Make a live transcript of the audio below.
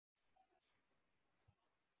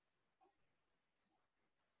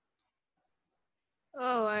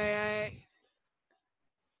Oh,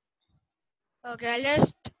 okay, I'll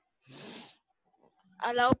just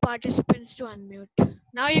allow participants to unmute.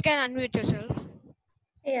 Now you can unmute yourself.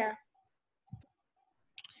 Yeah.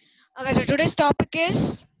 Okay, so today's topic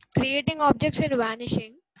is creating objects and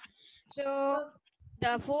vanishing. So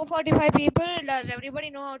the 445 people, does everybody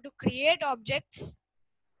know how to create objects?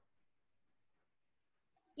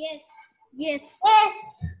 Yes. Yes.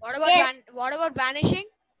 What about vanishing?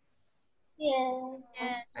 Yeah.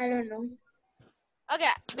 Yes. I don't know. Okay,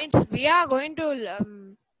 means we are going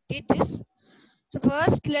to teach this. So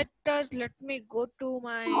first, let me go to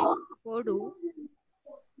my Kodu.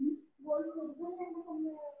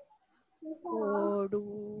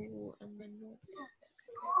 Kodu and then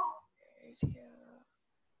is here.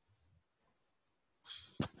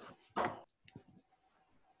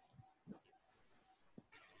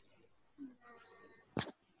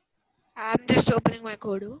 I'm just opening my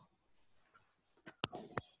Kodu.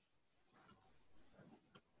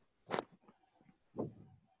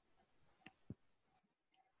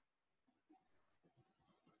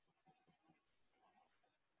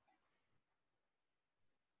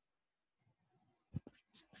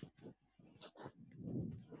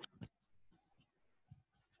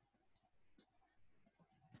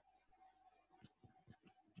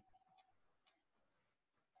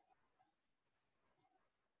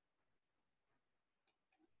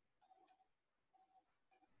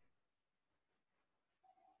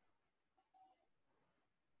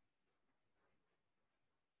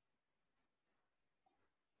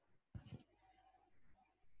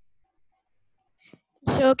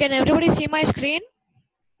 So can everybody see my screen?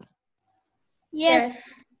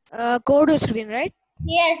 Yes. Kodu screen, right?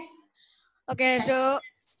 Yes. Okay, so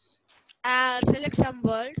I'll select some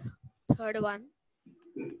word, third one.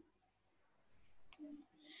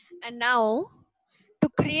 And now to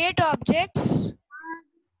create objects,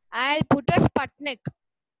 I'll put a Sputnik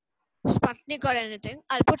or anything.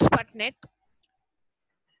 I'll put Sputnik.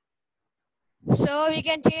 So we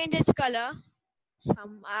can change its color.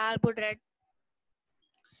 I'll put red.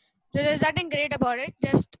 So there's nothing great about it.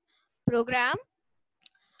 Just program.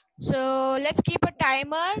 So let's keep a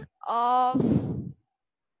timer of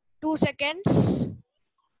 2 seconds.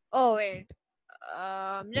 Oh wait.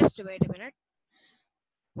 Just wait a minute.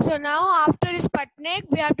 So now after this Sputnik,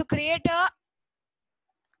 we have to create a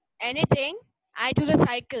anything. I choose a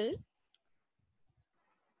cycle.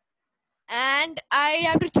 And I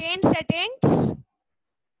have to change settings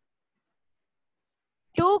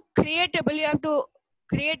to creatable. You have to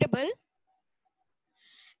creatable.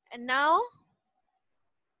 And now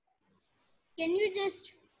Can you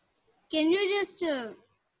just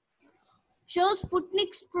show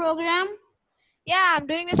Sputnik's program? yeah, I'm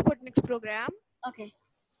doing the Sputnik's program. Okay.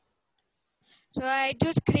 So I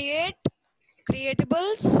choose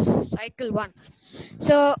creatables cycle 1.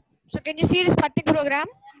 So can you see this Sputnik program?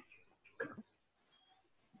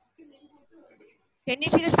 Can you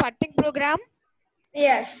see the Sputnik program?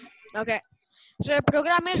 Yes. Okay. So the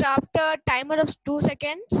program is after timer of 2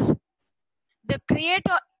 seconds. The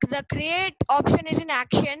create option is in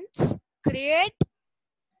actions. Create.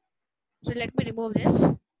 So let me remove this.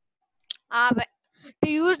 To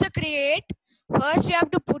use the create, first you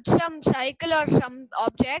have to put some cycle or some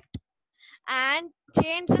object and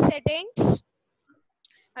change the settings.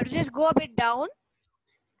 You have to just go a bit down,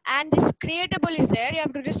 and this creatable is there. You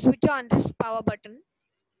have to just switch on this power button,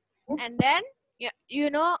 and then you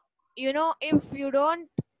know if you don't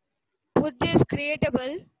put this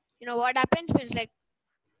creatable, you know what happens means like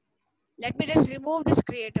let me just remove this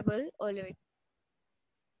creatable. Oh wait.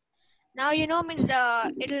 Now you know means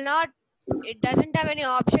it doesn't have any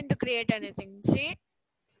option to create anything. See,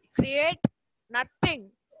 create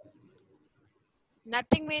nothing.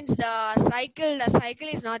 Nothing means the cycle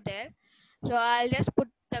is not there. So I'll just put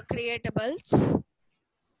the creatables.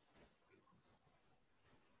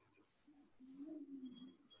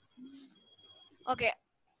 Okay,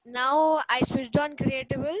 now I switched on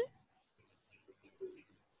creatable,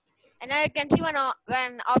 and now you can see when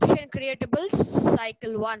option creatables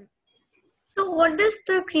cycle 1 So what does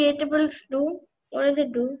the creatables do? What does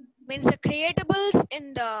it do? means the creatables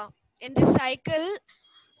in this cycle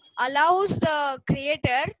allows the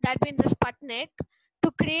creator, that means the Sputnik,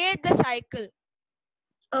 to create the cycle.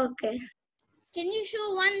 Okay. Can you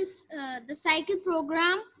show once the cycle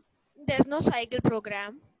program? There's no cycle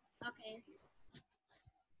program. Okay.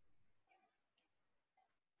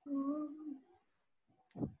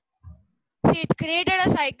 See, it created a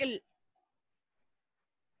cycle.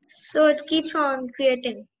 So it keeps on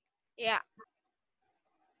creating. Yeah.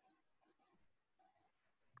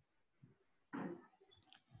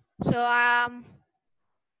 So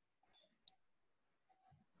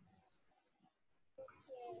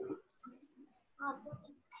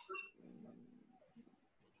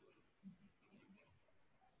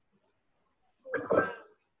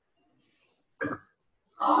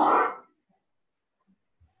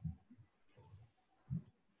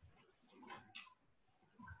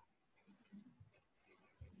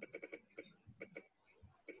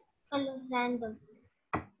Random.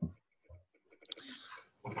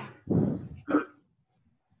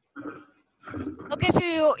 Okay, so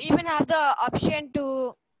you even have the option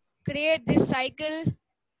to create this cycle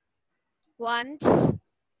once.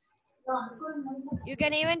 You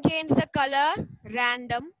can even change the color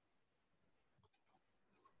random.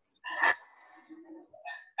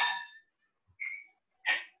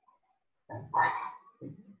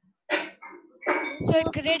 So it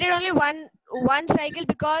created only one cycle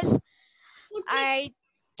because I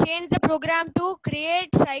changed the program to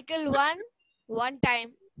create cycle one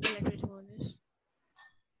time. Let me remove this.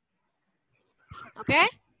 Okay.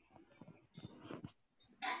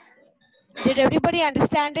 Did everybody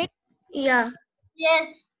understand it? Yeah. Yes.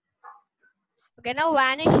 Okay, now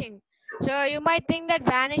vanishing. So you might think that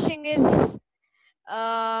vanishing is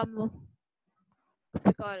what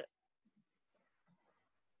we call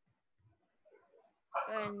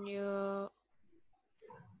when you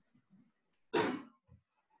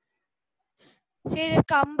see the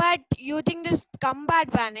combat. You think this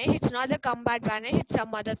combat vanish? It's not the combat vanish. It's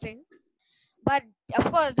some other thing. But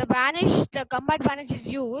of course, the combat vanish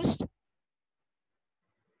is used.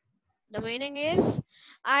 The meaning is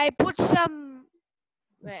I put some.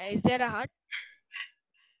 Where is there a hut?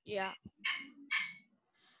 Yeah.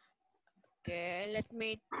 Okay, let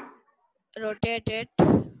me rotate it.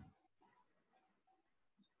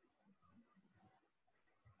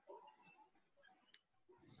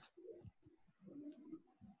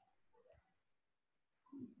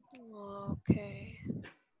 Okay.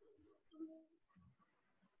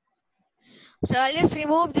 So I'll just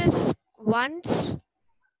remove this once.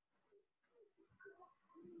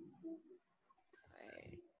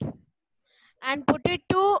 And put it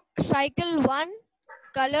to cycle 1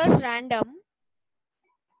 colors random.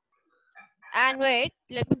 And wait,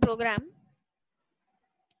 let me program.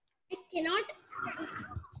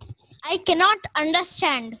 I cannot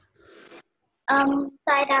understand. Sairam.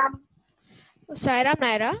 Sairam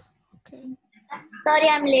Naira. Okay. Sorry,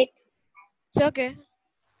 I'm late. It's okay.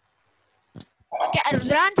 Okay,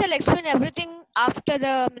 Rudran shall explain everything after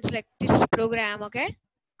the this program, okay?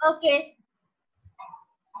 Okay.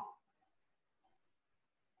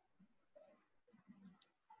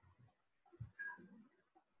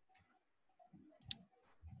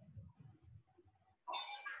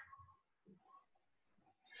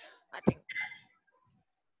 I think.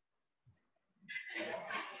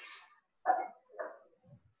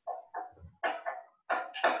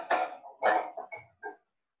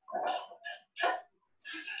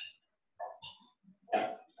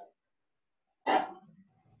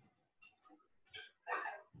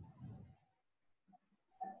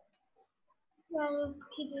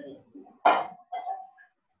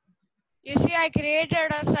 You see, I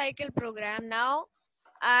created a cycle program. Now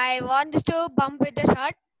I want this to bump with the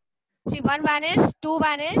shot. See, 1 vanished, 2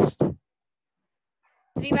 vanished,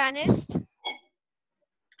 3 vanished.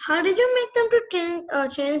 How did you make them to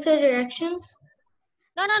change their directions?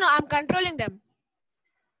 No, I'm controlling them.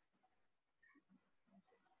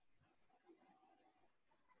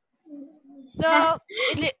 So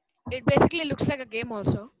it basically looks like a game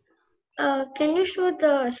also. Can you show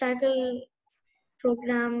the cycle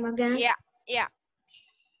program again? Yeah.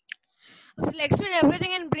 So I'll explain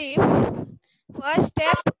everything in brief. First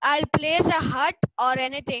step, I'll place a hut or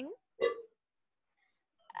anything.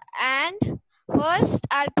 And first,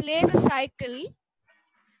 I'll place a cycle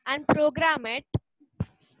and program it.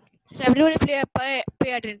 So everybody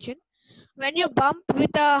pay attention. When you bump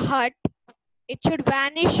with a hut, it should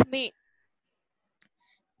vanish me.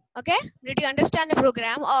 Okay? Did you understand the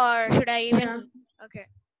program or should I even? Yeah. Okay.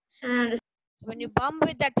 And When you bump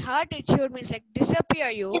with that hut, it should means like disappear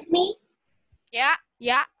you. with me? Yeah.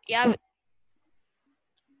 Can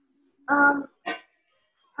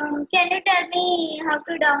you tell me how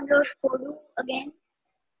to download Kodu again?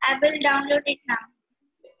 I will download it now.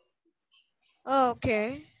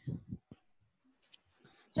 Okay.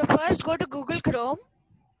 So first go to Google Chrome.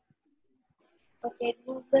 Okay,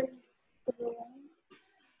 Google Chrome.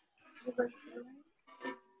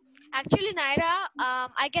 Actually, Naira,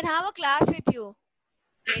 I can have a class with you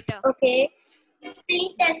later. Okay.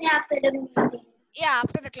 Please tell me after the meeting. Yeah,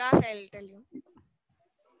 after the class, I'll tell you.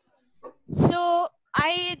 So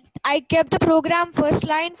I kept the program first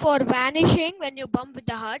line for vanishing when you bump with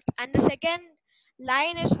the hut, and the second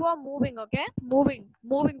line is for moving. Okay,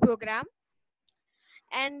 moving program.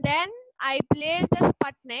 And then I placed the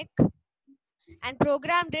Sputnik and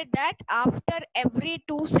program did that after every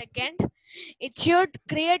 2 seconds it should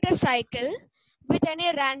create a cycle with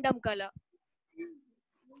any random color.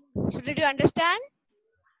 So did you understand?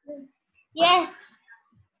 Yes.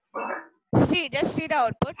 See, just see the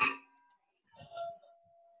output.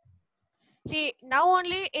 See, now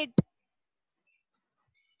only it.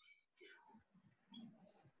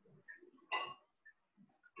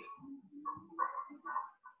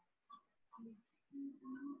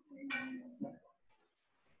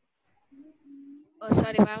 Oh,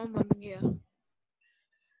 sorry, why am I bumping here?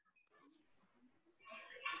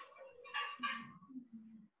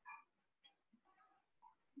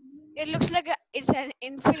 It looks like it's an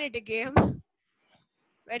infinity game.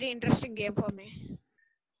 Very interesting game for me.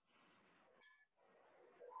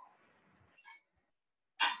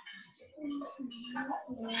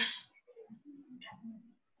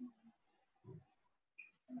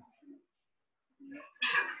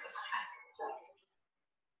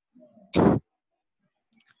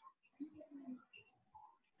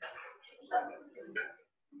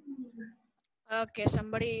 Okay,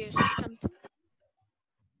 somebody said something.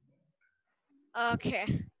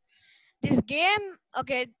 Okay, this game.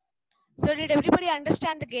 Okay, so did everybody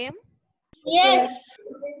understand the game? Yes.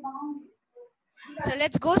 So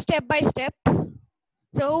let's go step by step.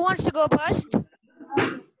 So who wants to go first?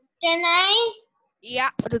 Can I? Yeah,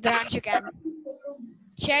 Rudransh, you can.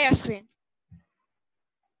 Share your screen.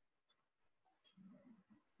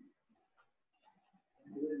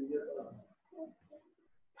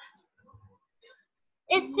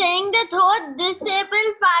 It's saying that whole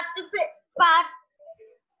disabled part.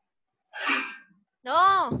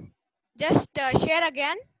 No, just share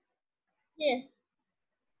again. Yes.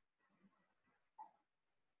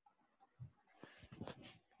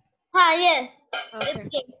 Yes. Okay.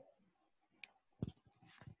 Okay.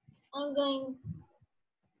 I'm going.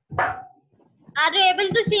 Are you able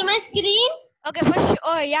to see my screen? Okay, first.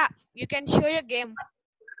 Oh yeah, you can show your game.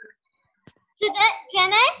 Should I?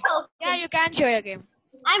 Can I? Okay. Yeah, you can show your game.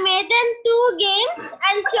 I made them 2 games.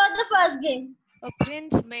 I'll show the first game. Oh,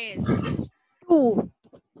 Prince Maze 2.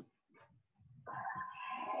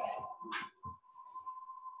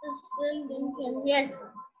 Yes.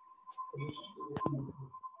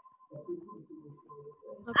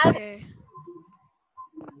 Okay.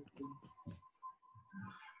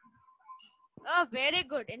 Oh, very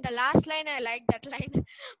good. In the last line, I like that line.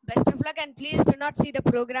 Best of luck, and please do not see the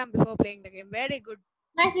program before playing the game. Very good.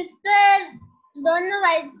 My sister don't know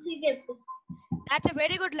why she kept it. That's a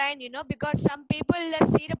very good line, because some people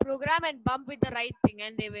just see the program and bump with the right thing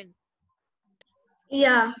and they win.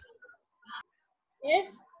 Yeah.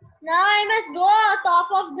 Yes. Now I must go on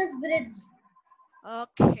top of this bridge.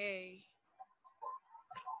 Okay.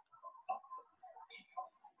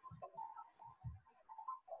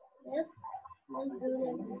 Yes. Let's do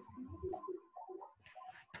it.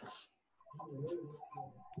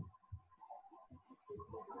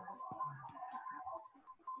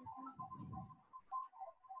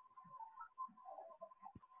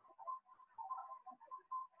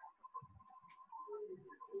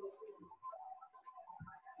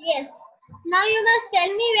 Yes. Now you must tell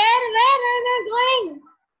me where am I going?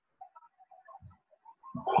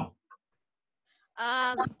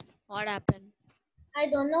 What happened? I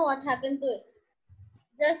don't know what happened to it.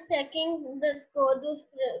 Just checking the Kodu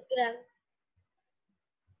program.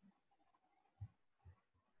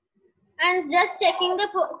 And just checking the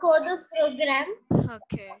Kodu program.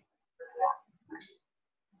 Okay.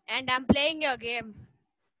 And I'm playing your game.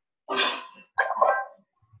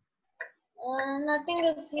 Nothing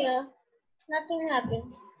is here. Nothing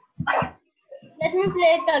happened. Let me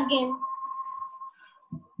play it again.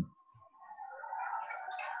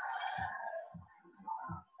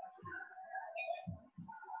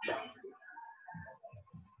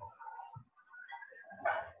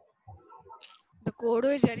 The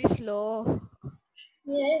Kodu is very slow.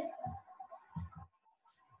 Yes.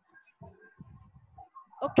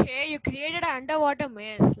 Okay, you created an underwater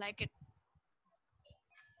maze. Like it.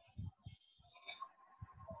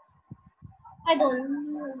 I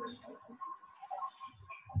don't know.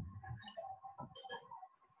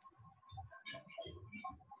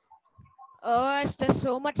 Oh, there's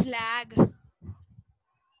so much lag.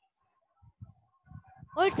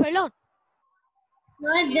 Oh, it fell down.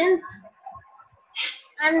 No, I didn't.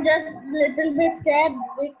 I'm just little bit scared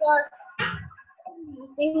because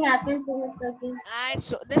nothing happened to it again.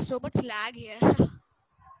 There's so much lag here.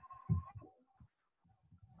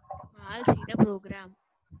 I'll see the program.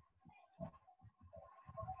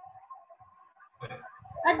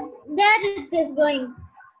 But there it is going.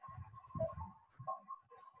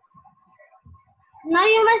 Now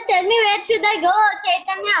you must tell me where should I go,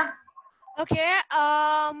 Chaitanya? Okay,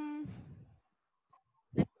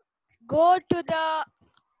 go to the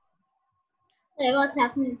Hey, what's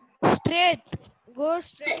happening? straight. Go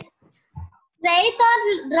straight. Right or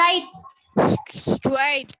right?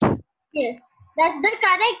 Straight. Yes, that's the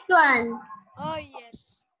correct one. Oh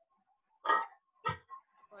yes.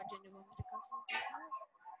 What do you want me to concentrate more?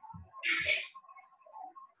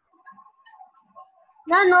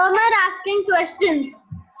 Now no more asking questions.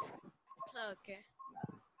 Okay.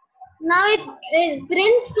 Now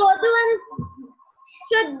Prince Koduan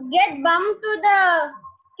should get bumped to the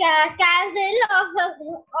castle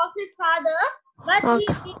of his father, but he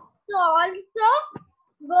Okay. needs to also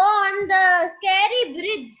go on the scary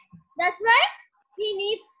bridge. That's why he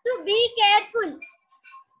needs to be careful.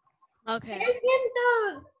 Okay. Help him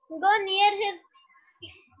to go near his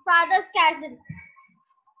father's castle.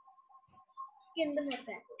 Kingdom of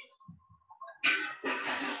Heaven.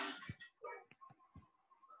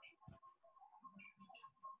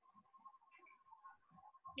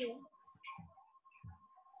 Yeah.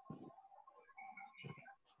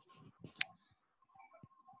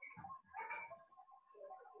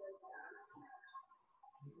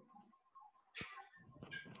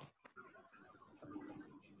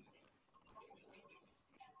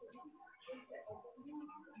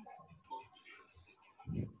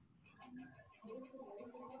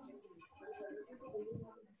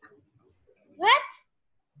 What?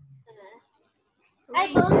 I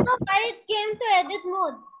don't know why it came to edit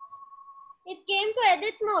mode. It came to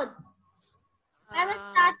edit mode. I will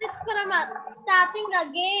start it from starting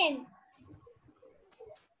again.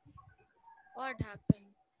 What happened?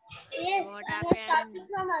 Yes, What I will start happened? it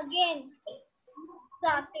from again.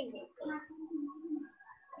 Starting.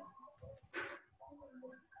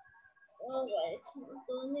 Alright.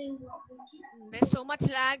 There's so much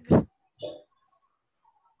lag.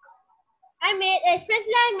 I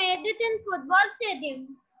made it in football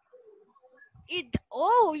stadium.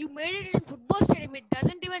 You made it in football stadium. It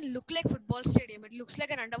doesn't even look like football stadium. It looks like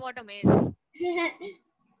an underwater maze.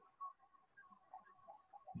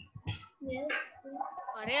 Yes.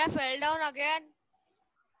 Arey, I fell down again.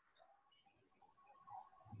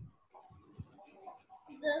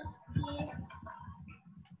 Just keep.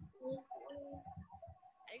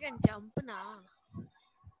 I can jump now.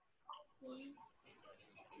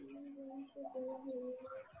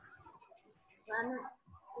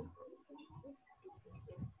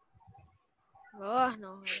 Oh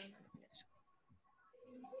no, I don't have a place.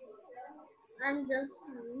 I'm just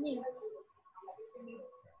swimming.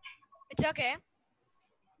 It's okay.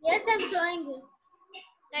 Yes, I'm showing you.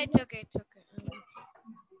 It's okay. It's okay.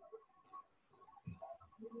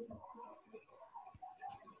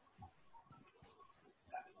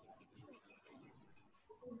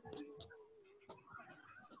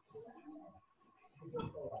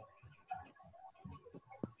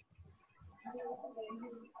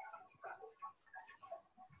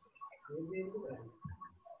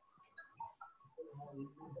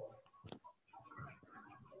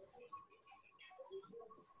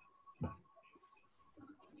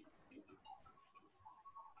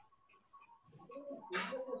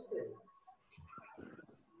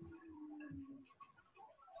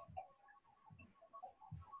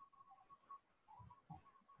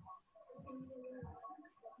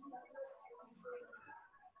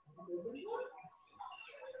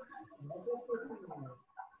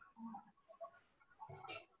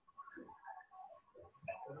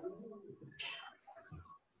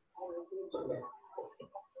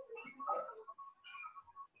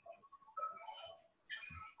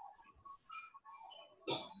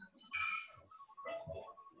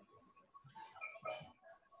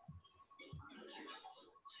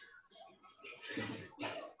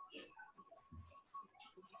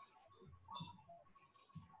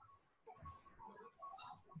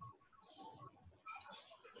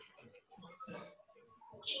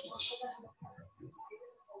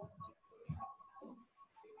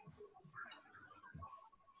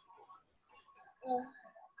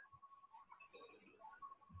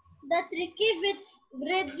 The tricky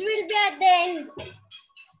bridge will be at the end.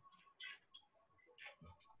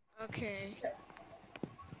 Okay.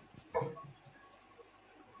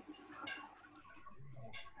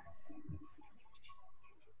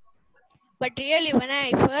 But really, when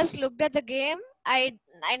I first looked at the game, I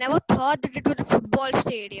never thought that it was a football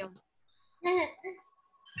stadium.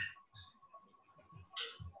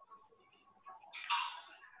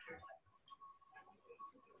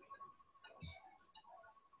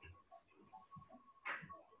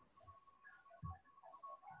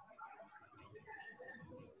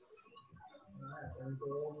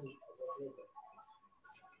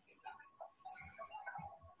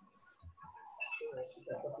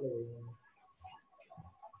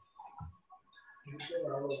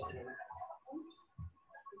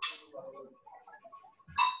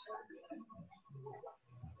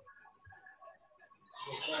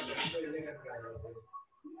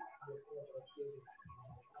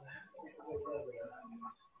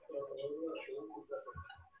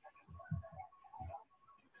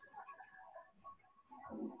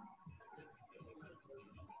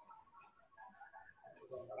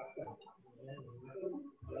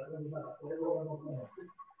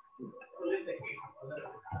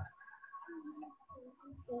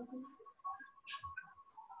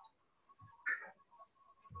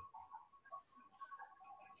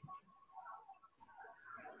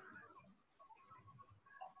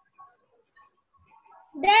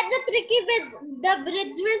 There's the tricky bit. The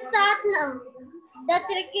bridge will start now. The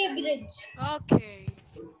tricky bridge. Okay.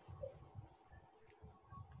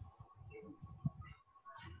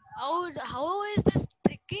 How is this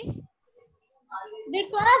tricky?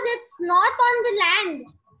 Because it's not on the land.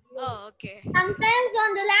 Oh, okay. Sometimes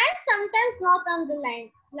on the land, sometimes not on the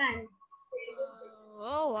land.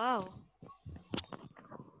 Oh, wow.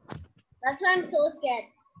 That's why I'm so scared.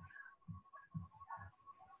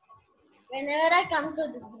 Whenever I come to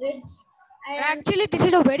this bridge, I am. Actually, this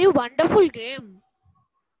is a very wonderful game.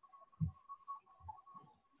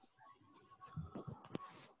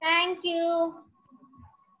 Thank you.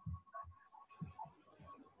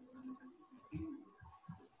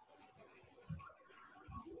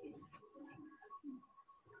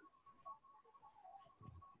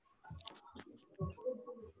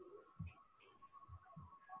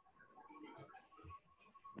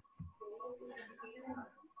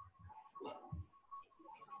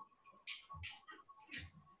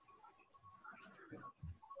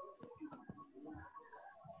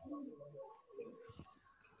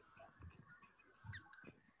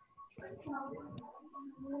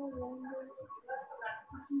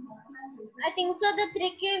 I think so.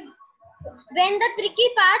 When the tricky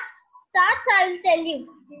part starts, I will tell you.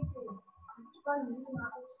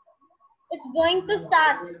 It's going to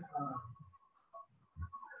start.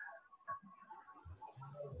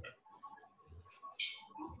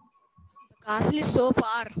 The castle is so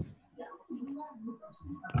far.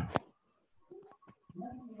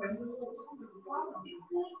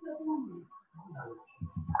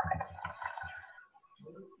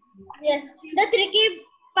 Yes, the tricky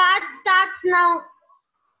part starts now.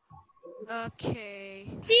 Okay.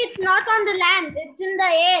 See, it's not on the land, it's in the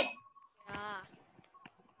air. Yeah.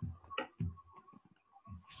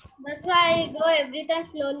 That's why I go every time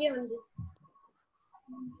slowly on this.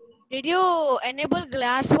 Did you enable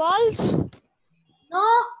glass walls? No,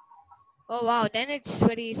 Oh, wow. Then it's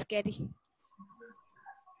very scary.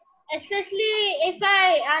 especially if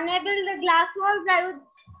I enable the glass walls,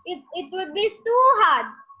 it would be too hard.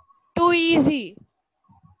 Too easy.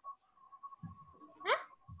 Huh?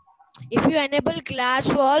 If you enable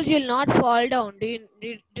glass walls, you'll not fall down. Do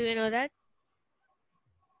you know that?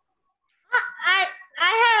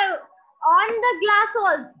 I have on the glass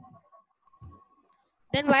walls.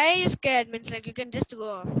 Then why are you scared? Means like you can just go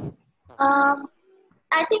off.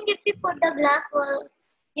 I think if you put the glass wall,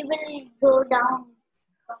 you will go down.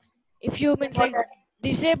 If you means like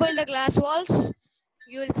disable the glass walls,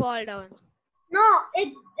 you will fall down. No,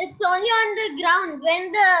 it's only on the ground.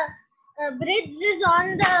 When the bridge is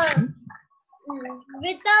on the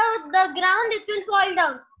without the ground, it will fall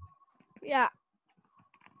down. Yeah.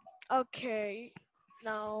 Okay.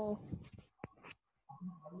 Now.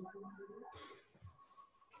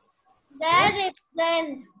 There Yes. it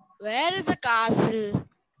then. Where is the castle?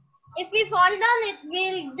 If we fall down, it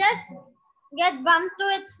will just get bumped to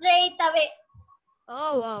it straight away.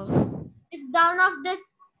 Oh, wow. It's down of this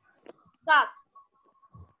path.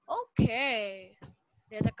 Okay.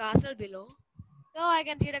 There's a castle below. Oh, I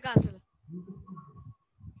can see the castle.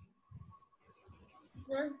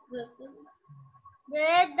 Just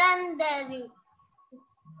wait, then there you.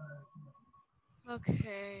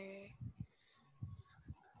 Okay.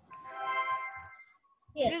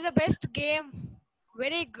 Yes. This is the best game.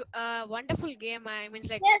 Very wonderful game. I mean,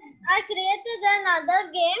 like, Yes, I created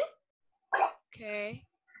another game. okay.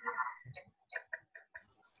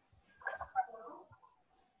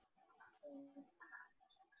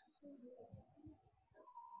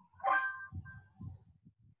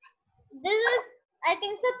 This is, I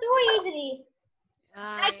think, so too easy.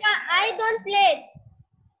 I I don't play it.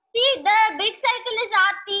 See, the big cycle is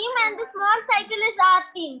our team and the small cycle is our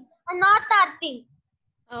team, and not our team.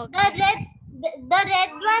 okay. The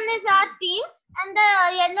red one is our team, and the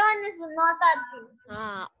yellow one is not our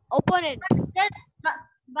team. Opponent. Just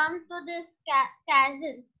bump to this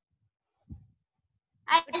castle.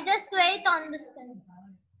 I'll just wait on this thing.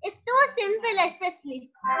 It's too simple, especially.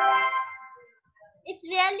 It's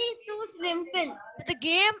really too simple. But the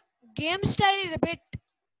game style is a bit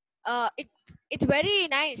it's very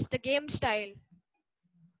nice. The game style.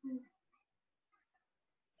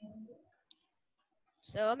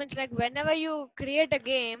 So means like whenever you create a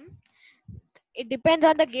game, it depends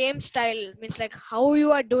on the game style. Means like how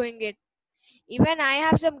you are doing it. Even I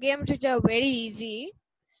have some games which are very easy,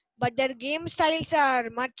 but their game styles are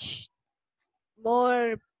much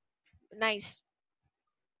more nice.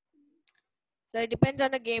 So it depends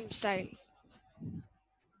on the game style.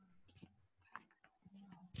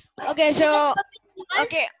 Okay, so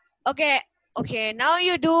okay, okay, okay. Now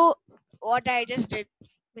you do what I just did.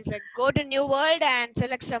 Means like go to new world and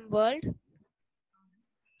select some world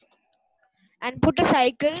and put a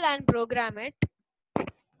cycle and program it.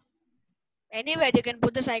 Anywhere you can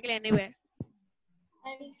put the cycle anywhere.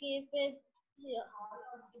 I'll keep it here.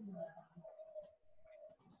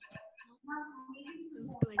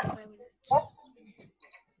 25 minutes.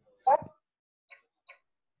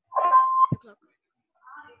 The clock.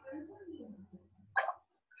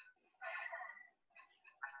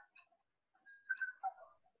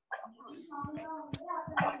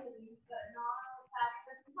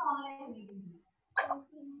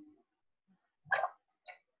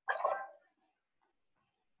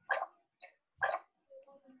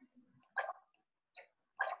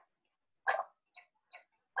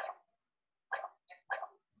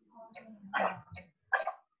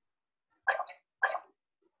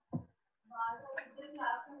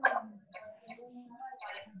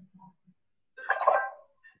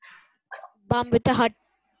 Bomb with a hut.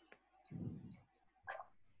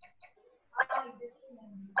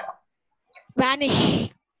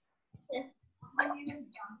 Vanish. Yes.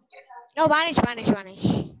 No, vanish, vanish, vanish.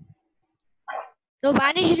 No,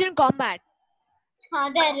 vanish is in combat.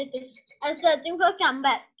 There it is. I'm searching for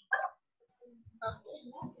comeback.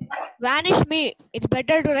 Vanish me. It's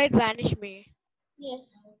better to write vanish me. Yes.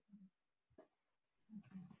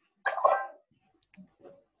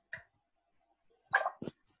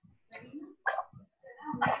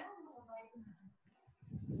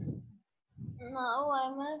 Now I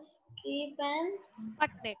must keep an.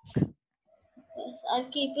 Sputnik. Yes, I'll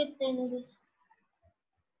keep it in this.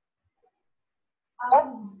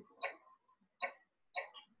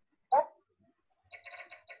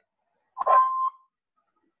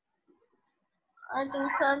 I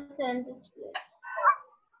think I'll send this place.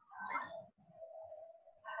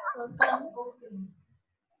 Okay.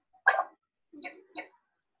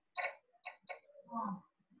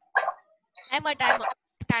 Timer, timer.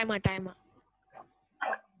 Timer, timer.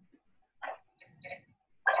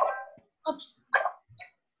 Oops.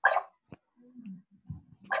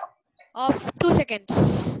 Of 2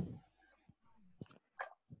 seconds.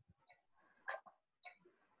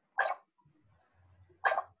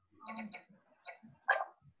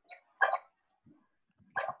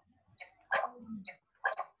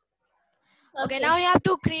 Okay, now you have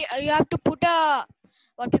to create. You have to put a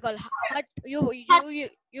what we call hut.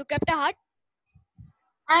 You kept a hut.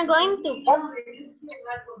 I'm going to.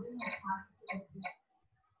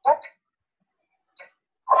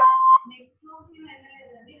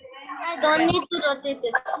 I don't need to rotate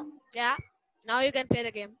it. Yeah. Now you can play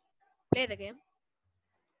the game. Play the game.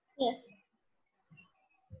 Yes.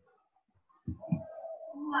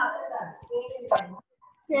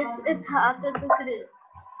 Yes, it's harder to create.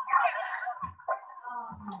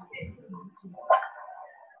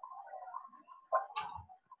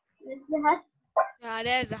 Yes, we have. Yeah,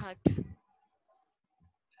 there's the hut.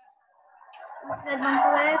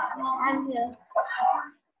 I'm here.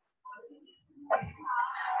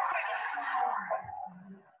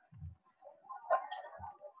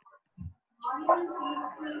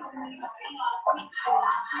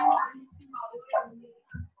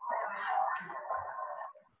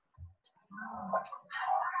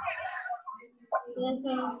 Yes,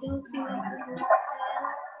 I do.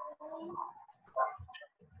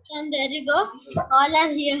 And there you go. All are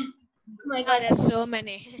here. Oh my Ah, god. there's so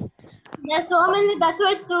many. There's so many, that's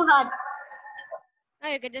why it's too hard. Now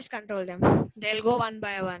you can just control them. They'll go one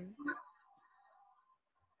by one.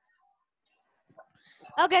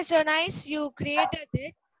 Okay, so nice. You created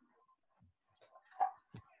it.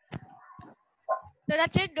 So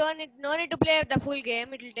that's it. No need to play the full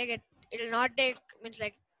game. It'll take it. It'll not take. Means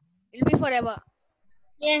like it'll be forever.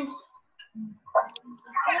 Yes.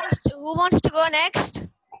 Who wants to go next?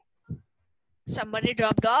 Somebody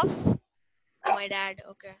dropped off. Oh, my dad.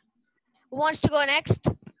 Okay. Who wants to go next?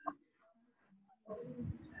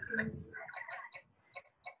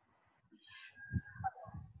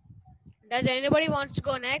 Does anybody wants to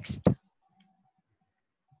go next?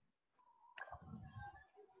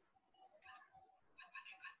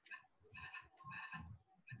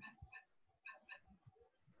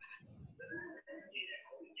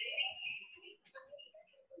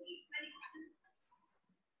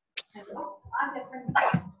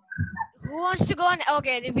 Who wants to go on?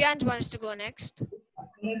 Okay, Divyansh wants to go next.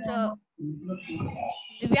 So,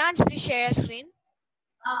 Divyansh, please share your screen.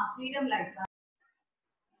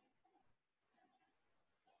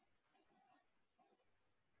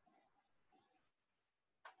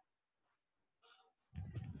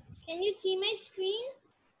 Can you see my screen?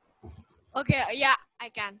 Okay, yeah, I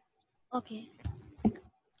can. Okay.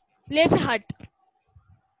 Place a hut.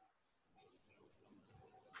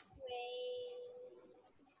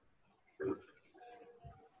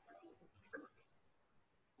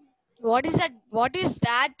 What is that? What is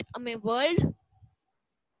that? I mean, world?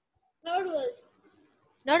 Cloud world.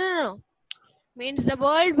 No. Means the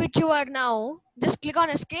world which you are now. Just click on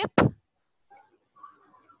escape.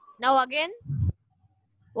 Now again.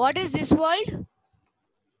 What is this world? It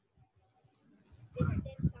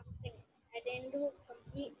says something. I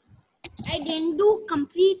didn't do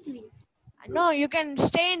completely. No, you can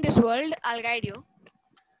stay in this world. I'll guide you.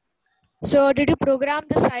 So, did you program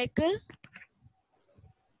the cycle?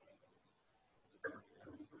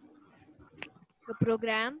 The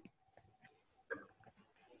program.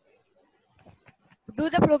 Do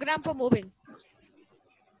the program for moving.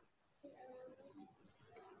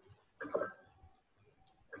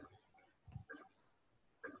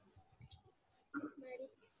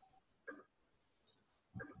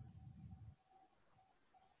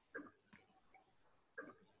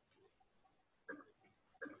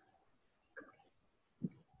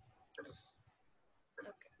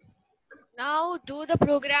 Now do the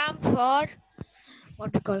program for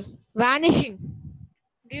what we call vanishing.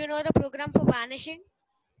 Do you know the program for vanishing?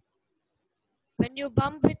 When you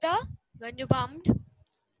bumped with the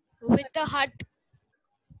hut,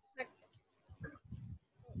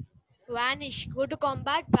 vanish. Go to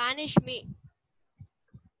combat, vanish me.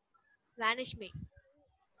 Vanish me.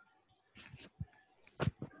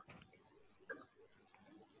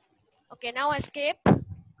 Okay, now escape.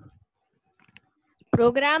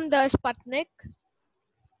 Program the Sputnik.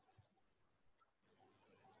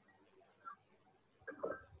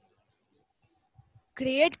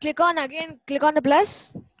 Create, click on the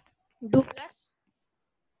plus. Do plus.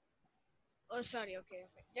 Oh, sorry, okay.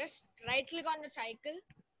 Just right click on the cycle.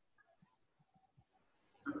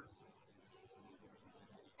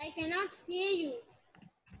 I cannot hear you.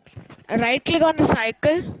 Right click on the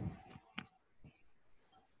cycle.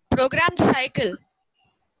 Program the cycle.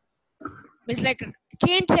 Means like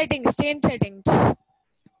change settings.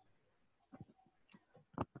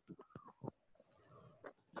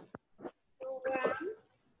 Program.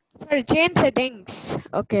 Sorry, change settings.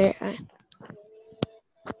 Okay.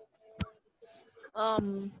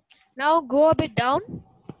 Now go a bit down.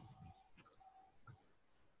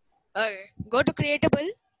 Okay. Go to creatable.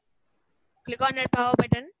 Click on that power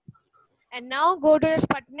button. And now go to the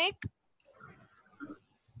Sputnik.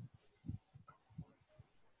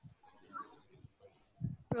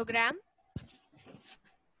 Program.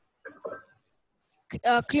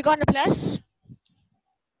 Click on the plus.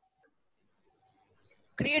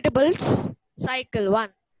 Creatables. Cycle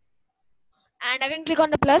 1. And again click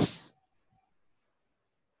on the plus.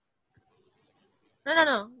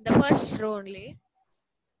 No. The first row only.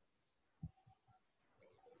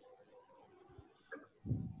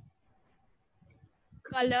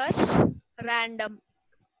 Colors. Random.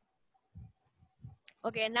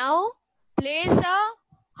 Okay, now place a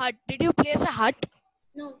hut. Did you place a hut?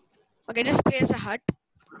 No. Okay, just place a hut.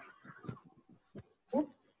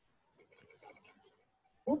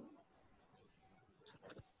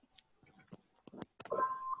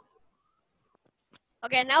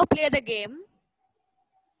 Okay, now play the game.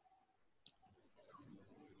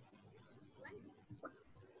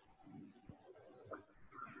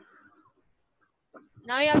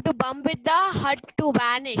 Now you have to bump with the hut to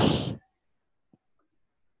vanish.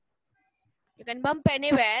 You can bump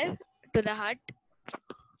anywhere to the hut.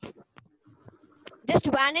 Just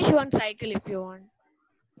vanish one cycle if you want.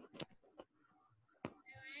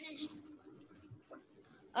 Vanished.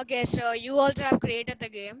 Okay, so you also have created the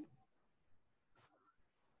game.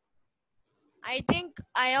 I think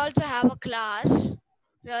I also have a class. So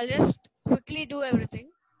I'll just quickly do everything.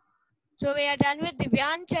 So we are done with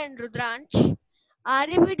Divyansh and Rudransh.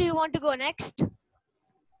 RDB, do you want to go next?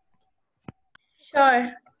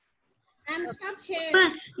 Sure. I'm stop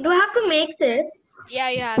sharing. Do I have to make this? Yeah,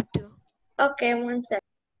 you have to. Okay, one sec.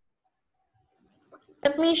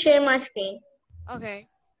 Let me share my screen. Okay.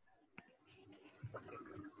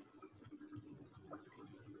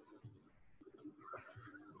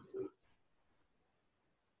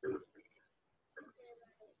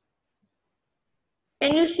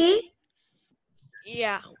 Can you see?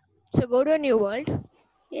 Yeah. So go to a new world.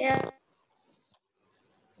 Yeah.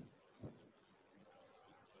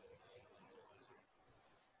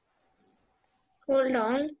 Hold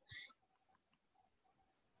on.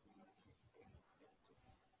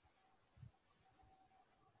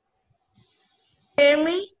 Hear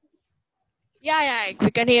me? Yeah,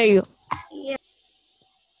 we can hear you. Yeah.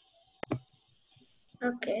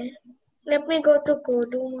 Okay. Let me go to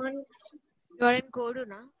Kodu once. You are in Kodu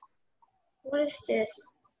now. What is this?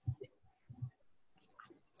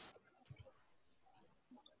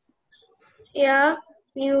 Yeah,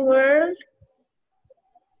 new world.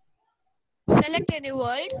 Select any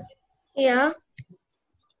world. Yeah.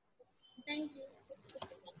 Thank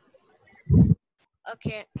you.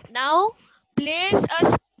 Okay. Now place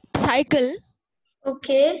a cycle.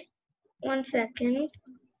 Okay. 1 second.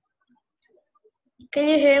 Can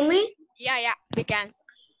you hear me? Yeah, we can.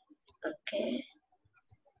 Okay.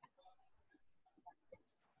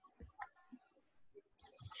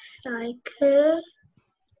 Cycle.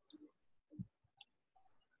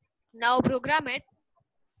 Now program it.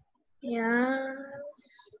 Yeah.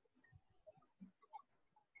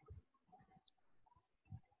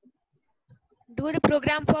 Do the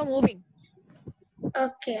program for moving.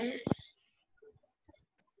 Okay.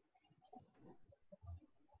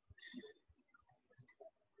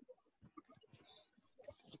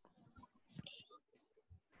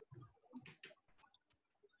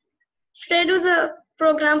 Should I do the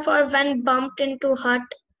program for when bumped into hut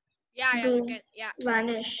Yeah, you do can. Yeah.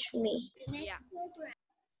 vanish me? Yeah. Program.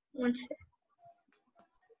 1 second.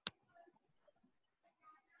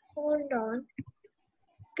 Hold on.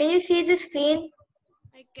 Can you see the screen?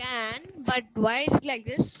 I can, but why is it like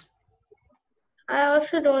this? I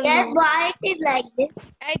also don't Yes, know. why it is like this?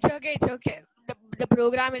 It's okay. The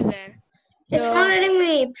program is there. It's So not letting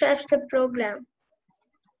me press the program.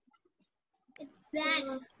 It's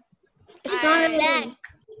blank. It's not letting me. Blank.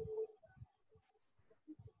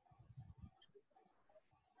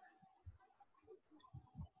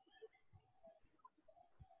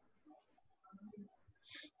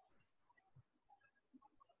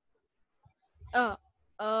 uh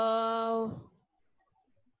uh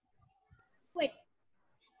Wait.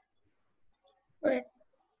 Wait.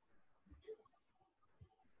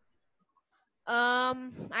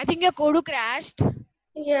 I think your Kodu crashed.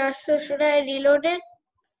 Yeah, so should I reload it?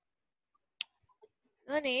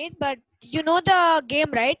 No need, but you know the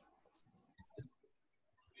game, right?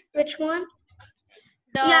 Which one?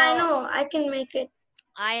 The Yeah, I know. I can make it.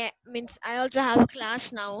 I means I also have a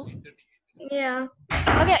class now. Yeah.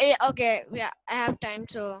 Okay, yeah, I have time.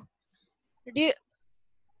 So do you,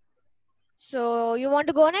 so you want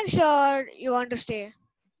to go next or you want to stay?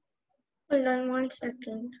 Hold on 1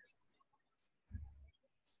 second.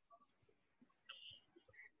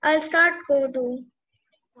 I'll start Kodu.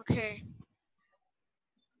 Okay.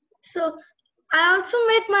 So I also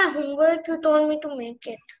made my homework. You told me to make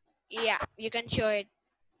it. Yeah, you can show it.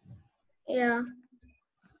 Yeah.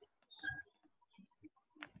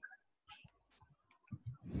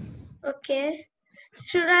 Okay.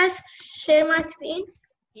 Should I share my screen?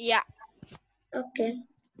 Yeah. Okay.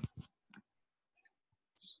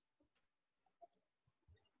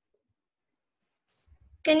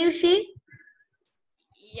 Can you see?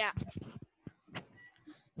 Yeah.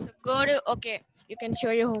 So go to okay. You can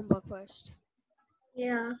show your homework first.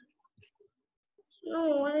 Yeah.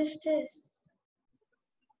 No, what is this?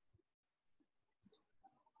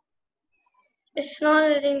 It's not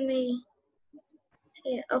letting me.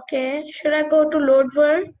 Yeah, okay. Should I go to load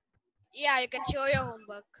world? Yeah, you can show your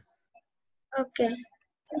homework. Okay.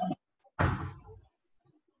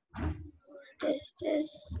 What is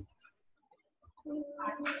this?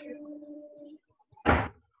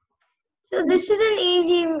 So this is an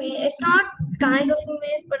easy maze. It's not kind of a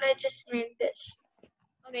maze, but I just made this.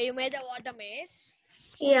 Okay, you made the water maze.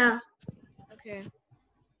 Yeah. Okay.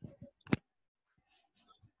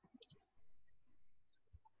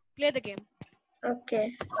 Play the game.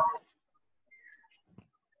 Okay.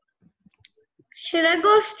 Should I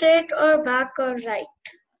go straight or back or right?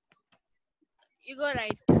 You go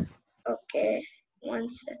right. Okay. 1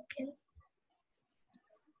 second.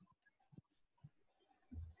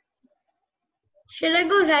 Should I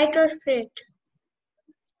go right or straight?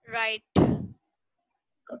 Right.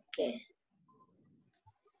 Okay.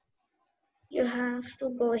 You have to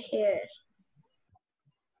go here.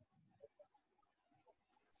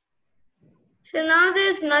 So now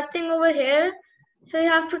there's nothing over here. So you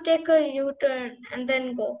have to take a U-turn and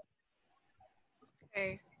then go.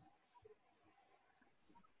 Okay.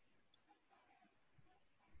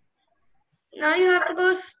 Now you have to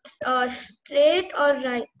go straight or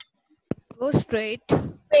right. Go straight.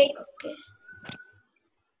 Straight. Okay.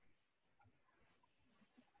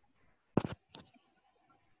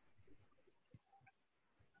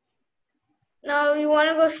 Now you want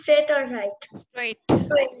to go straight or right? Straight.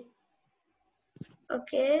 Straight.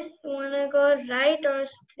 Okay. You want to go right or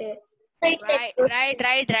straight? Straight. Right. Let's go Right.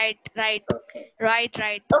 straight. Right. Okay. Right.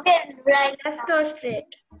 Right. Okay, right. Left or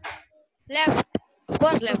straight? Left. Of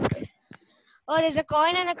course, left. Okay. Oh, there's a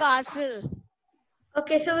coin and a castle.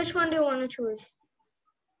 Okay, so which one do you want to choose?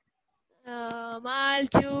 I'll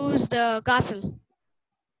choose the castle. Keep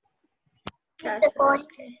the Castle. coin.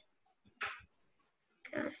 Okay.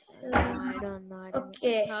 Castle. I don't know.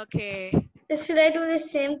 Okay. Okay. So should I do the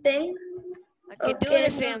same thing? Okay, do Okay,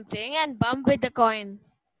 the same thing and bump with the coin.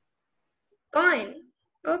 Coin.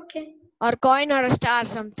 Okay. Or coin or a star,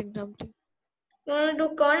 something. You want to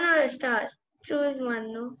do coin or a star? Choose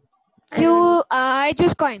one, no? I don't know. I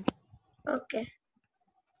choose coin. Okay.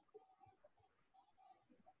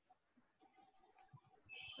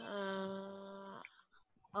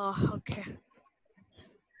 Okay.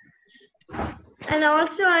 And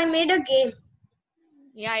also I made a game.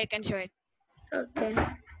 Yeah, you can show it. Okay.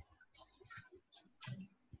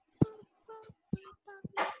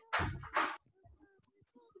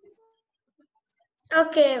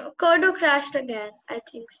 Okay, Kodu crashed again. I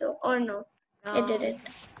think so. Or no, it didn't.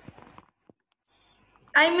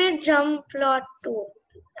 I made jump plot too.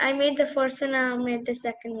 I made the first one and I made the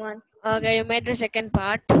second one. Okay, you made the second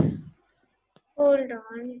part. Hold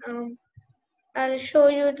on. I'll show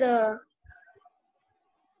you the.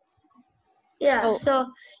 Yeah, Oh. so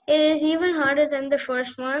it is even harder than the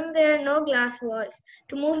first one. There are no glass walls.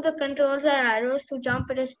 To move, the controls are arrows. To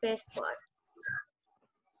jump, it is spacebar.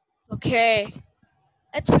 Okay.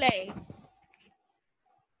 Let's play.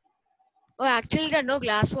 Oh, actually, there are no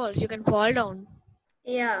glass walls. You can fall down.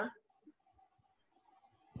 Yeah.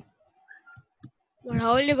 But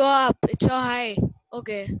how will you go up? It's so high.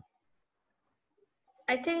 Okay.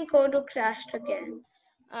 I think Kodu crashed again.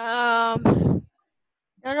 I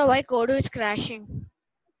don't know why Kodu is crashing.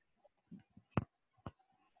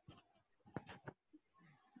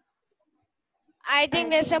 I think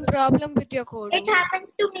there's some problem with your Kodu. It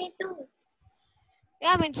happens to me too.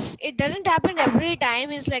 Yeah, I mean, it doesn't happen every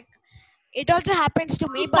time. It's like, it also happens to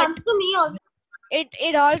me, but Comes to me also.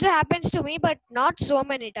 it also happens to me, but not so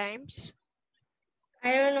many times.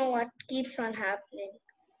 I don't know what keeps on happening.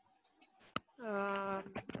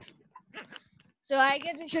 So I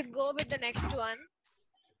guess we should go with the next one.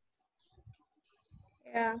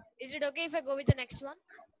 Yeah. Is it okay if I go with the next one?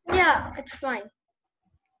 Yeah, it's fine.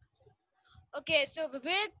 Okay, so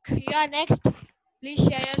Vivek, you are next. Please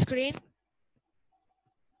share your screen.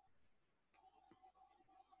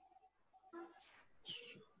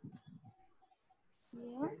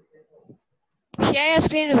 Share your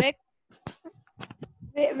screen, Vivek.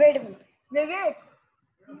 Wait a minute. Vivek.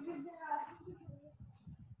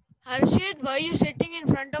 Harshit, were you sitting in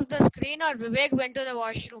front of the screen or Vivek went to the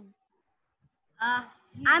washroom?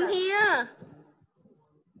 I'm here.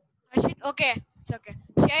 Harshit, okay, it's okay.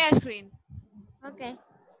 Share your screen. Okay.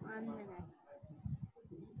 1 minute.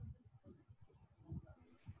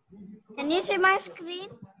 Can you see my screen?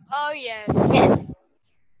 Oh, yes.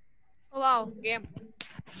 Oh, wow, game.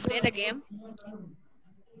 Play the game.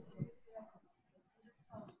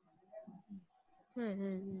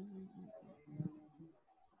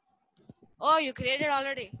 Oh, you created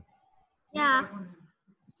already. Yeah.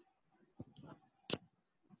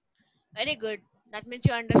 Very good. That means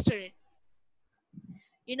you understood it.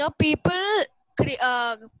 You know, people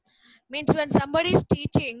means when somebody is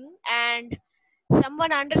teaching and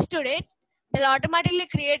someone understood it, they'll automatically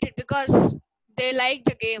create it because they like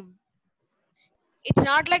the game. It's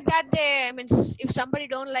not like that means if somebody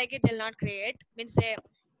don't like it, they'll not create. Means if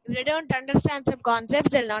they don't understand some concepts,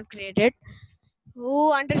 they'll not create it.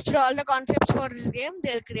 Who understood all the concepts for this game,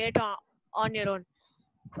 they'll create on your own.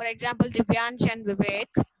 For example, Divyansh and Vivek,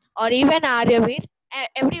 or even Aryavir,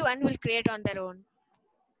 everyone will create on their own.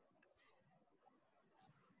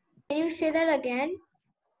 Can you say that again?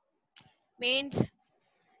 Means,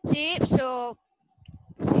 see, so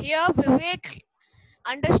here Vivek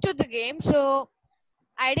understood the game, so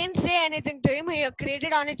I didn't say anything to him. He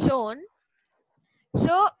created on its own.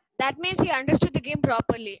 So that means he understood the game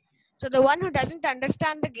properly. So the one who doesn't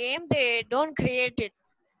understand the game, they don't create it.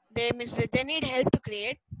 They means that they need help to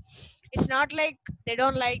create. It's not like they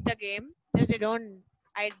don't like the game. Just they don't.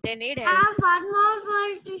 They need I help. have one more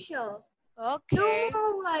world to show. Okay. 2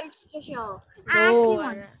 more worlds to show. I No. actually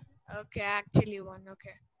won. Okay, actually one.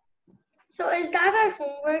 Okay. So is that our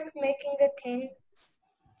homework, making a thing?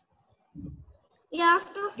 You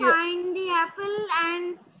have to You- find the apple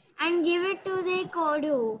and give it to the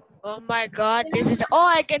Kodu. Oh my God! This is. Oh,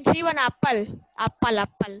 I can see one apple. Apple.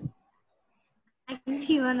 I can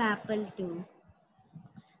see one apple too.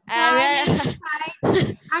 So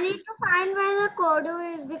I need to find where the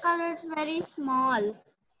Kodu is because it's very small.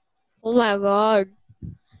 Oh my god.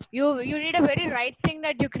 You need a very right thing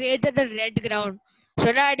that you created the red ground.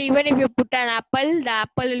 So that even if you put an apple, the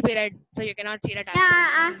apple will be red. So you cannot see that apple.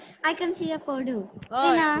 Yeah, I can see a Kodu.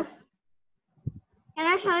 Oh, yeah,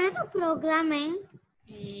 Can I show you the programming?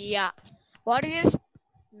 yeah. What is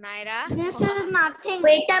Naira? This is nothing.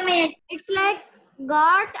 Wait a minute. It's like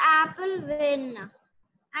got apple win,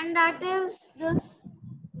 and that is this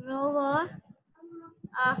rover.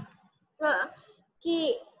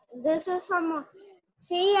 Key. This is from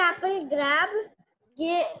see apple grab,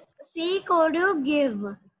 give, see Kodu give.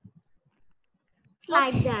 It's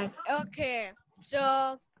like that. Okay.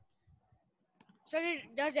 So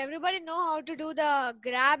does everybody know how to do the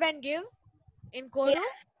grab and give in Kodu?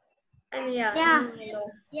 And yeah. Yeah.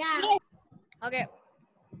 No. Yeah. Okay.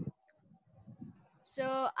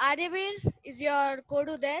 So Adivir, is your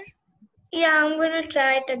Kodu there? Yeah, I'm gonna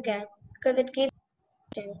try it again because it keeps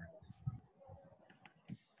changing.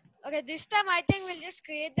 Okay, this time I think we'll just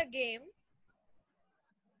create the game.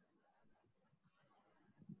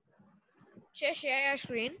 Share your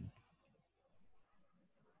screen.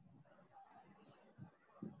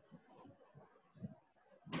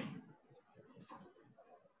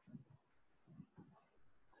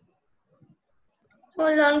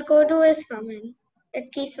 Hold on, Kodu is coming.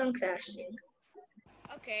 It keeps on crashing.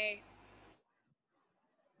 Okay.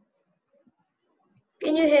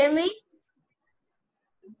 Can you hear me?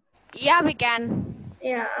 Yeah, we can.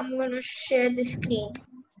 Yeah, I'm gonna share the screen.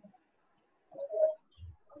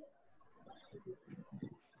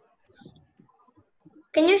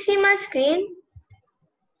 Can you see my screen?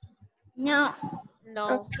 No. No.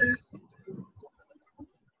 Okay.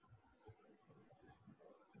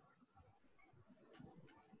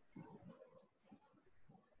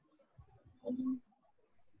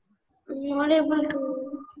 I'm not able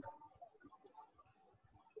to.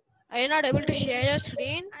 Are you not able to share your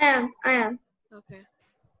screen? I am. Okay.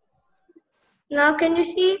 Now can you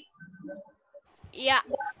see? Yeah.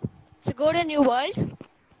 So go to new world.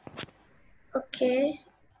 Okay.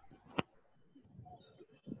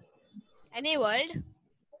 Any world.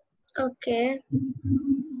 Okay.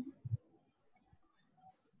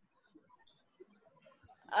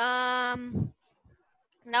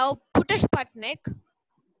 Now put a Sputnik.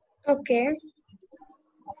 Okay.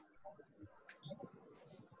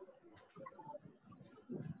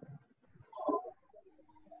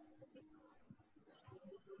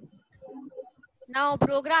 Now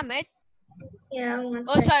program it. Yeah, one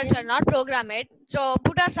Oh, second. sorry, not program it. So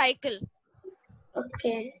put a cycle.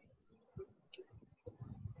 Okay.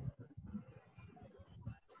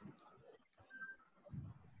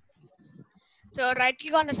 So right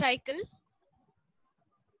click on the cycle.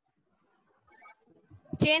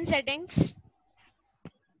 Change settings.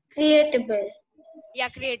 Creatable. Yeah,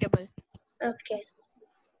 creatable. Okay.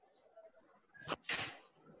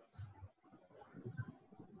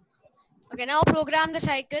 Okay, now program the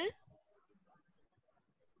cycle.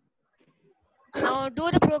 Now do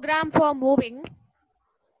the program for moving.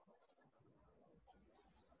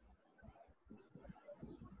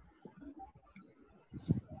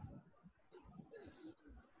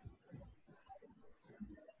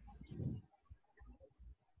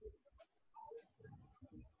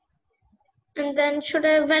 And then should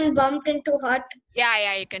I when bumped into hut?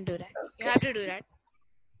 Yeah, you can do that. You have to do that.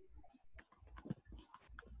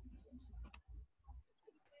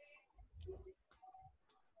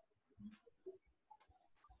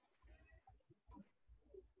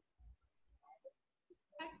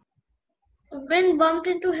 When bumped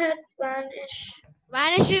into head vanish.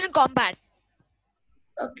 Vanish in combat.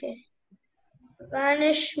 Okay.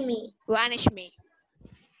 Vanish me. Vanish me.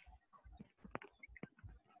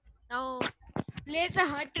 Now place a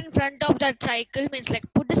hut in front of that cycle. Means like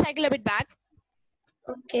put the cycle a bit back.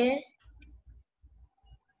 Okay.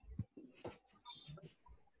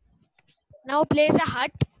 Now place a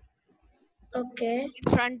hut Okay.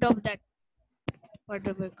 in front of that. What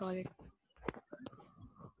do we call it?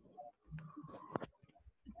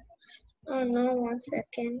 Oh no, 1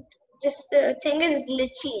 second. Just the thing is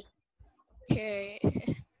glitchy. Okay.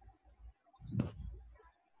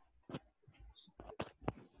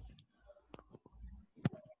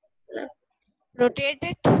 Rotate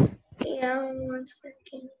it. Yeah, 1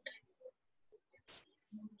 second.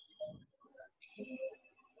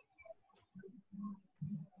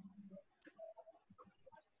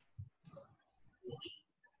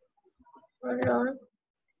 Hold on.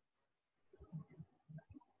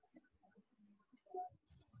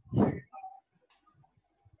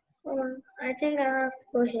 Hold on. I think I have to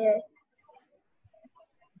go here.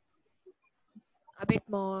 A bit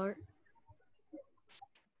more.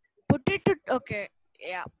 Put it to okay.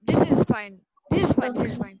 Yeah, this is fine. This is fine.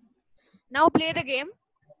 This is Okay. fine. Now play the game.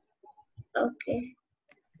 Okay.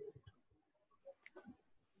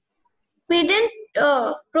 We didn't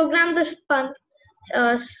program the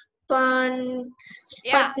Yeah.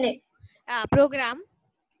 Sputnik. Program.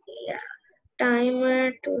 Yeah.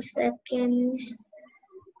 Timer 2 seconds.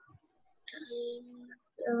 Time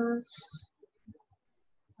plus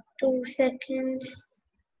 2 seconds.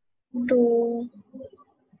 Do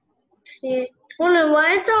create. Hold on.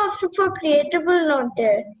 Why is the option for creatable not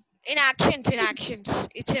there? In actions. In actions.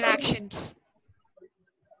 It's in actions.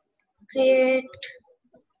 Create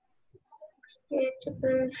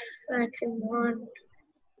creatable action one.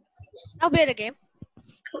 Now play the game.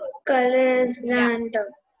 Colors Yeah. random.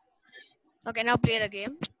 Okay. Now play the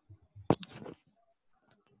game.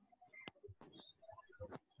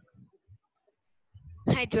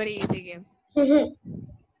 It's very easy game.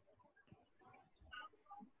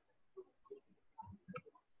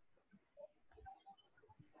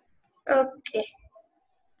 Okay.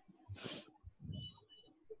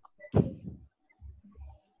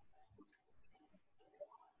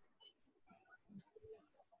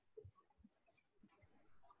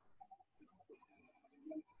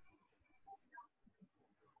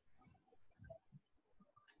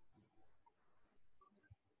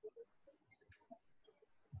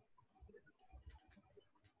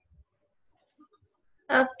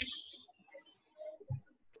 Okay.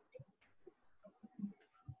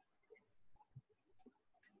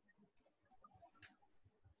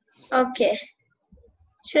 Okay.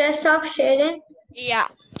 Should I stop sharing? Yeah.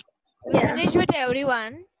 We Yeah. finish with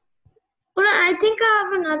everyone. Well, I think I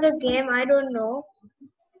have another game. I don't know.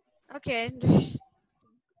 Okay.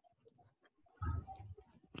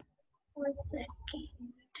 1 second.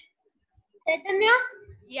 Chaitanya,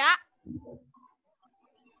 Yeah.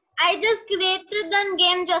 I just created one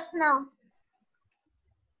game just now.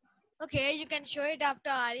 Okay. You can show it after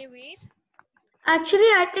Ariveer.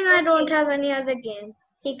 Actually, I think I don't have any other game.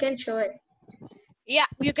 He can show it. Yeah.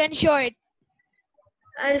 You can show it.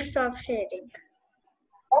 I'll stop sharing.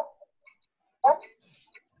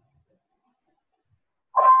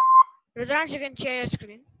 Rudransh, you can share your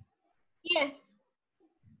screen. Yes.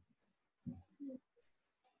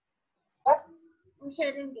 I'm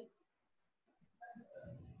sharing it.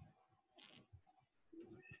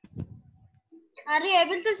 Are you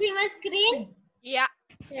able to see my screen? Yeah.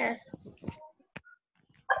 Yes.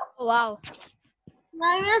 Oh, wow.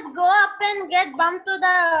 Now you must go up and get bumped to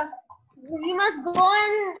the. You must go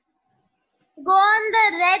on the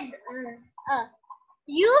red.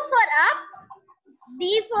 U for up,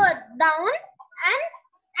 D for down, and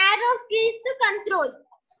arrow keys to control.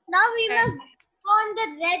 Now we Okay. must go on the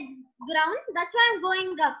red ground. That's why I'm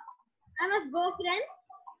going up. I must go, friends,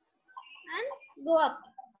 and go up.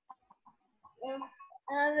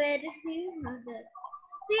 Where is he? Not there.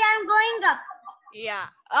 See, I'm going up. Yeah.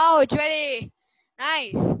 Oh, it's very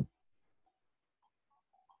nice.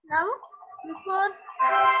 Now, before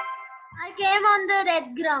I came on the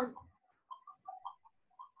red ground.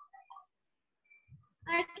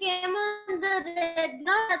 I came on the red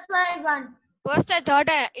ground, that's why I won. First, I thought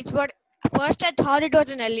it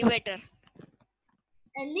was an elevator.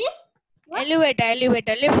 Ellie? What?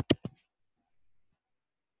 Elevator, lift.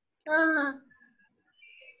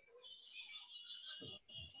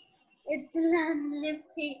 It's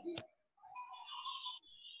lifting.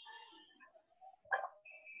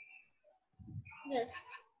 Yes.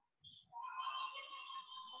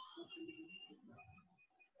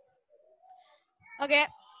 Okay.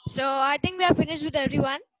 So I think we are finished with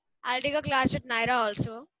everyone. I'll take a class with Naira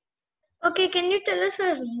also. Okay, can you tell us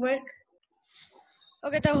our homework?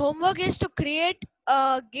 Okay, the homework is to create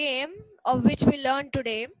a game of which we learned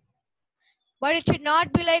today. But it should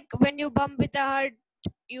not be like when you bump with the heart,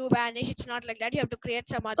 you vanish. It's not like that. You have to create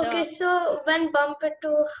some other. Okay, so when bump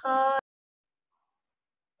into her.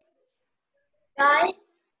 Guys,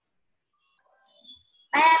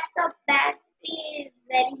 my laptop battery is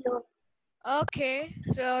very low. Okay,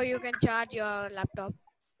 so you can charge your laptop.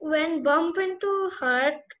 When bump into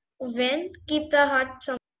heart, when keep the heart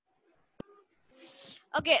some.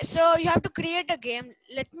 Okay, so you have to create a game.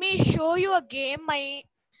 Let me show you a game.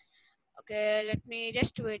 Okay, let me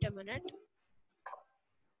just wait a minute.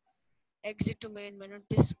 Exit to main menu.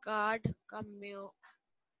 Discard.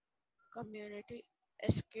 Community.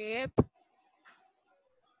 Escape.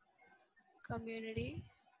 Community.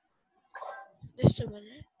 Just a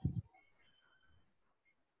minute.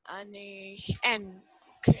 Anish. N.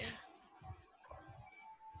 Okay.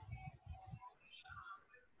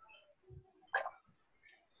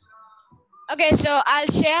 Okay, so I'll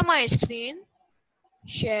share my screen.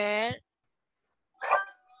 Share.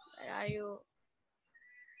 Where are you?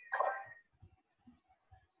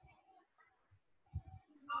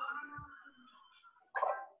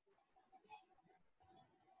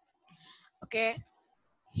 Okay.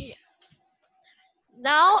 Here.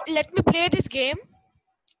 Now let me play this game.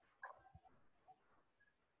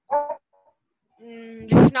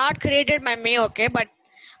 This is not created by me, okay, but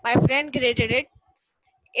my friend created it.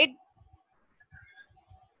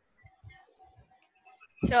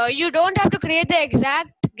 So you don't have to create the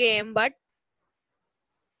exact game, but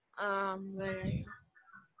where are you?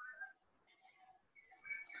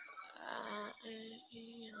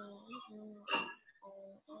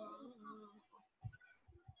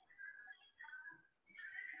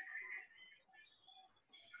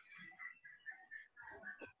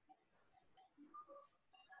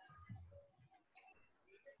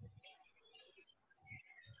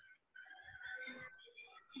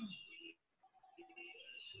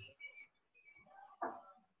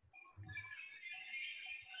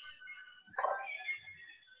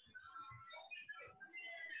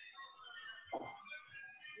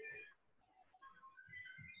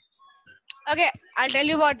 Okay, I'll tell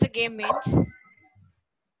you what the game means.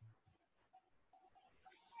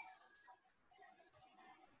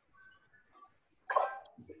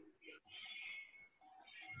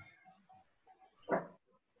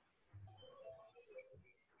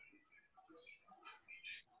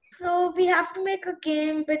 So we have to make a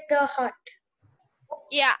game with the hut.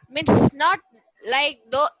 Yeah, means not like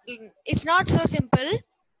though it's not so simple.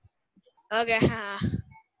 Okay,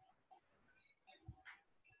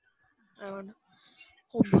 I don't know.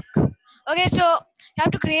 Homework. Okay, so you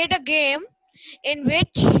have to create a game in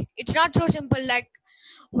which it's not so simple like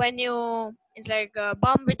when you it's like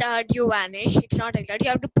bomb with a hurt you vanish. It's not like that.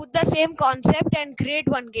 You have to put the same concept and create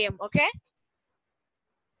one game. Okay.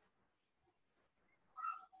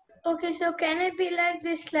 Okay, so can it be like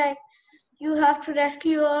this? Like you have to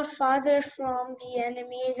rescue your father from the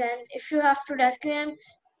enemies, and if you have to rescue him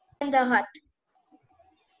in the hut.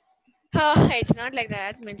 It's not like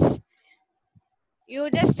that. Means you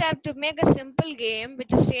just have to make a simple game with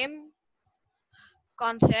the same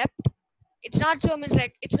concept. It's not so means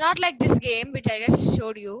like it's not like this game which I just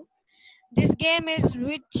showed you. This game is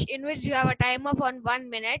which in which you have a timer for 1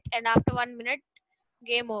 minute and after 1 minute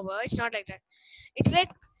game over. It's not like that. It's like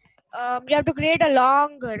you have to create a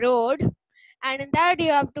long road and in that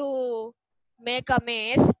you have to make a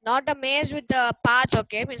maze, not a maze with the path.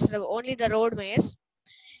 Okay, means only the road maze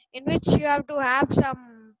in which you have to have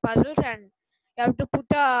some puzzles and you have to put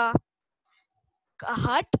a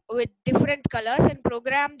hut with different colors and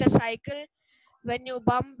program the cycle. When you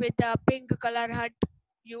bump with a pink color hut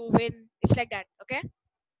you win. It's like that. Okay.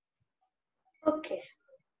 Okay.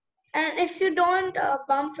 And if you don't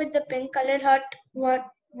bump with the pink colored hut,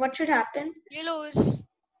 what should happen? You lose.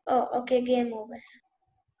 Oh, okay, game over.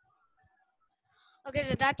 Okay,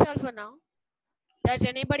 so that's all for now. Does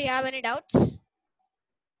anybody have any doubts?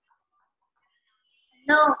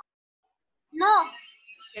 No. No.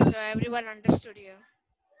 Okay, so everyone understood here.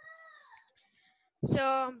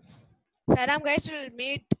 So Saram guys will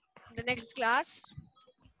meet in the next class.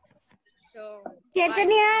 So bye.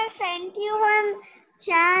 Chaitanya, I sent you one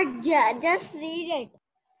chat. Just read it.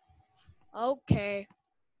 Okay.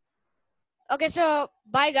 Okay, so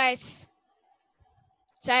bye guys.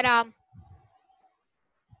 Saram.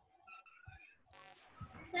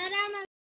 Sir, I'm